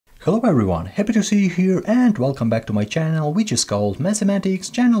Hello everyone, happy to see you here and welcome back to my channel, which is called Mathematics,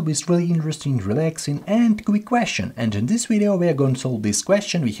 channel with really interesting, relaxing and quick question. And in this video we are going to solve this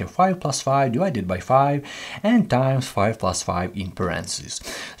question. We have 5 plus 5 divided by 5 and times 5 plus 5 in parentheses.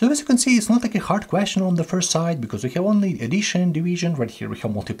 So as you can see, it's not like a hard question on the first side because we have only addition, division, right here we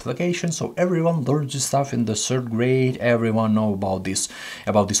have multiplication. So everyone learns this stuff in the 3rd grade, everyone know about this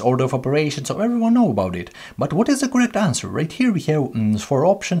order of operations, so everyone know about it. But what is the correct answer? Right here we have 4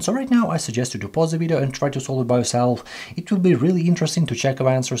 options. So right now I suggest you to pause the video and try to solve it by yourself. It will be really interesting to check our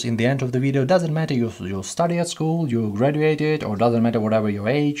answers in the end of the video. Doesn't matter you study at school, you graduated, or doesn't matter whatever your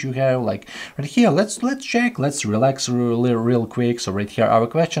age you have. Like right here, let's check, let's relax real quick. So right here our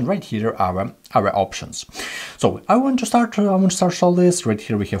question, right here our options. So I want to start solve this. Right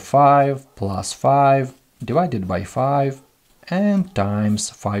here we have 5 plus 5 divided by 5 and times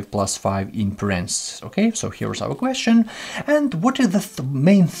 5 plus 5 in parentheses. Okay, so here's our question. And what is the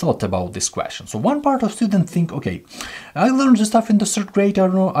main thought about this question? So one part of students think, okay, I learned the stuff in the 3rd grade,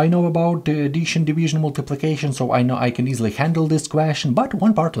 I know about the addition, division, multiplication, so I know I can easily handle this question. But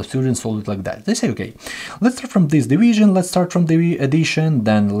one part of students solve it like that. They say, okay, let's start from this division, let's start from the addition,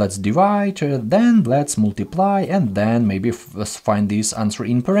 then let's divide, then let's multiply, and then maybe let's find this answer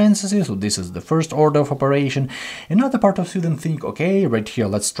in parentheses. So this is the first order of operation. Another part of students think, okay, right here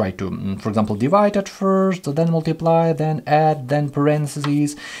let's try to, for example, divide at first, then multiply, then add, then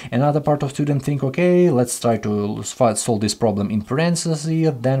parentheses. Another part of students think, okay, let's try to solve this problem in parentheses,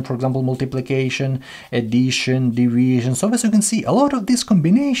 then for example multiplication, addition, division. So as you can see, a lot of this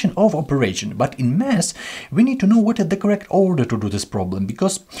combination of operation. But in math we need to know what is the correct order to do this problem,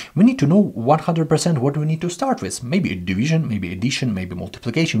 because we need to know 100% what we need to start with. Maybe division, maybe addition, maybe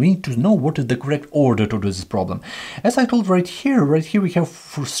multiplication. We need to know what is the correct order to do this problem. As I told right here we have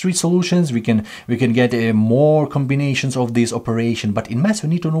 3 solutions. We can get more combinations of this operation, but in math we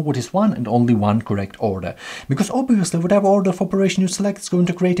need to know what is one and only one correct order, because obviously whatever order of operation you select is going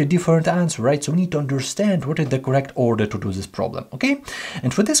to create a different answer, right? So we need to understand what is the correct order to do this problem. Okay,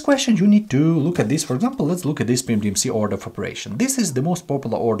 and for this question you need to look at this. For example, let's look at this PMDMC order of operation. This is the most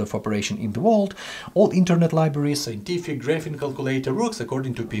popular order of operation in the world. All internet libraries, scientific, graphing calculator works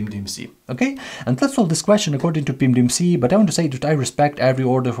according to PMDMC. Okay, and let's solve this question according to PMDMC. But I want to say that I respect every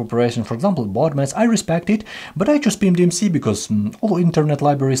order of operation. For example, BODMAS, I respect it, but I choose PMDMC because all internet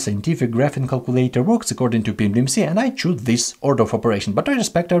libraries, scientific, graphing calculator works according to PMDMC, and I choose this order of operation. But I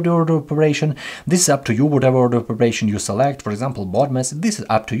respect every order of operation. This is up to you, whatever order of operation you select. For example, BODMAS, this is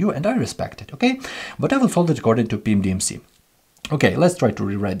up to you, and I respect it. Okay, but I will solve it according to PMDMC. Okay, let's try to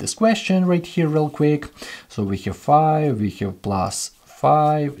rewrite this question right here real quick. So we have 5, we have plus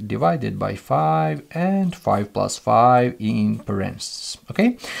 5 divided by 5 and 5 plus 5 in parentheses.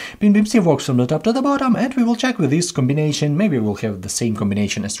 Okay, PMDMC works from the top to the bottom, and we will check with this combination. Maybe we'll have the same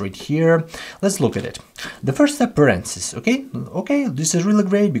combination as right here. Let's look at it. The first step, parentheses. Okay, this is really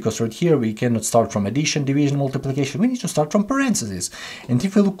great because right here we cannot start from addition, division, multiplication. We need to start from parentheses. And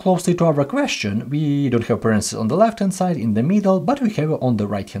if we look closely to our question, we don't have parentheses on the left hand side, in the middle, but we have it on the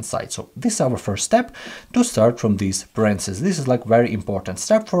right hand side. So this is our first step, to start from these parentheses. This is like very important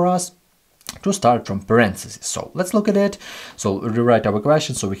step for us, to start from parentheses. So let's look at it. So rewrite our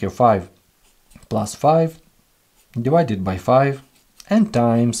question. So we have 5 plus 5 divided by 5 and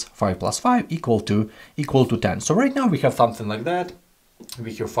times 5 plus 5 equal to 10. So right now we have something like that.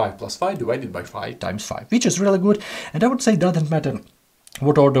 We have 5 plus 5 divided by 5 times 5, which is really good. And I would say it doesn't matter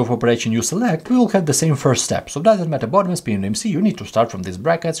what order of operation you select, we will have the same first step. So it doesn't matter BODMAS, PMDMC, you need to start from these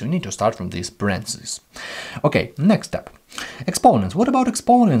brackets, you need to start from these parentheses. Okay, next step. Exponents. What about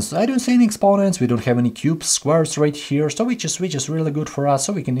exponents? I don't see any exponents, we don't have any cubes, squares right here, so which is really good for us,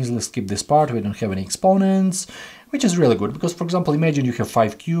 so we can easily skip this part. We don't have any exponents, which is really good, because for example, imagine you have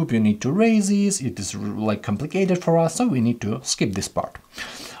 5 cubes, you need to raise these, it is like complicated for us, so we need to skip this part.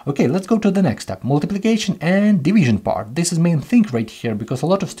 Okay, let's go to the next step, multiplication and division part. This is main thing right here, because a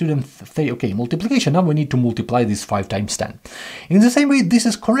lot of students say, okay, multiplication, now we need to multiply this 5 times 10. In the same way, this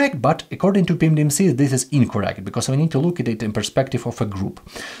is correct, but according to PMDMC, this is incorrect, because we need to look at it in perspective of a group.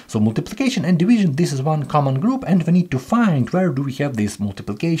 So multiplication and division, this is one common group, and we need to find where do we have this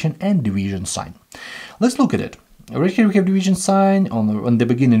multiplication and division sign. Let's look at it. Right here we have division sign, on the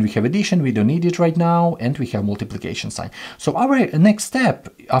beginning we have addition, we don't need it right now, and we have multiplication sign. So our next step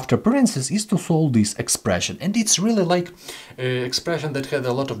after parentheses is to solve this expression, and it's really like expression that had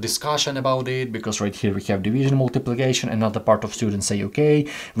a lot of discussion about it, because right here we have division, multiplication. Another part of students say, okay,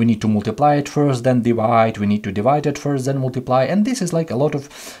 we need to multiply it first, then divide, we need to divide it first, then multiply, and this is like a lot of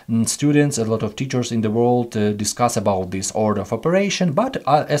students, a lot of teachers in the world discuss about this order of operation. But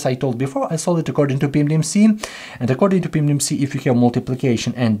as I told before, I solved it according to PMDMC, And according to PIMDMC, if you have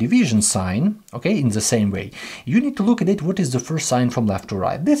multiplication and division sign, okay, in the same way, you need to look at it, what is the first sign from left to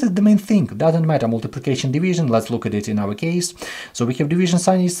right. This is the main thing. Doesn't matter multiplication, division. Let's look at it in our case. So we have division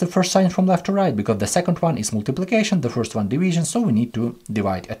sign is the first sign from left to right, because the second one is multiplication, the first one division, so we need to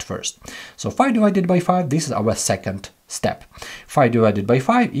divide at first. So 5 divided by 5, this is our second step. 5 divided by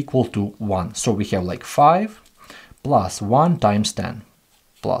 5 equal to 1. So we have like 5 plus 1 times 10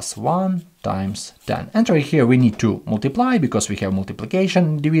 plus 1 times 10. And right here we need to multiply, because we have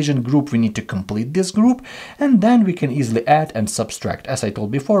multiplication division group, we need to complete this group, and then we can easily add and subtract. As I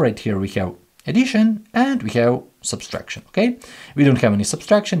told before, right here we have addition and we have subtraction, okay? We don't have any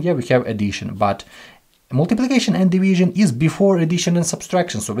subtraction, yeah, we have addition, but multiplication and division is before addition and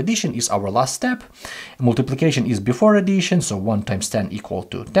subtraction. So addition is our last step, multiplication is before addition, so 1 times 10 equal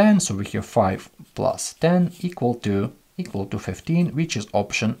to 10, so we have 5 plus 10 equal to 15, which is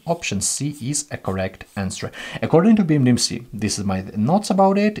option C is a correct answer. According to PIMDMC, this is my notes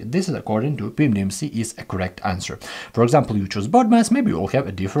about it, this is according to PIMDMC is a correct answer. For example, you choose board math, maybe you will have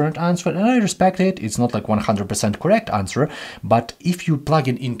a different answer, and I respect it, it's not like 100% correct answer, but if you plug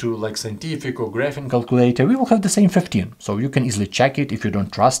it into like scientific or graphing calculator, we will have the same 15. So you can easily check it. If you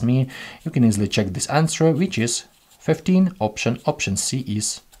don't trust me, you can easily check this answer, which is 15, option C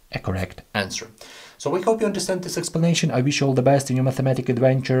is a correct answer. So I hope you understand this explanation. I wish you all the best in your mathematical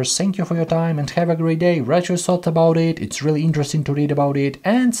adventures. Thank you for your time and have a great day. Write your thoughts about it. It's really interesting to read about it,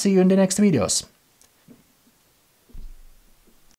 and see you in the next videos.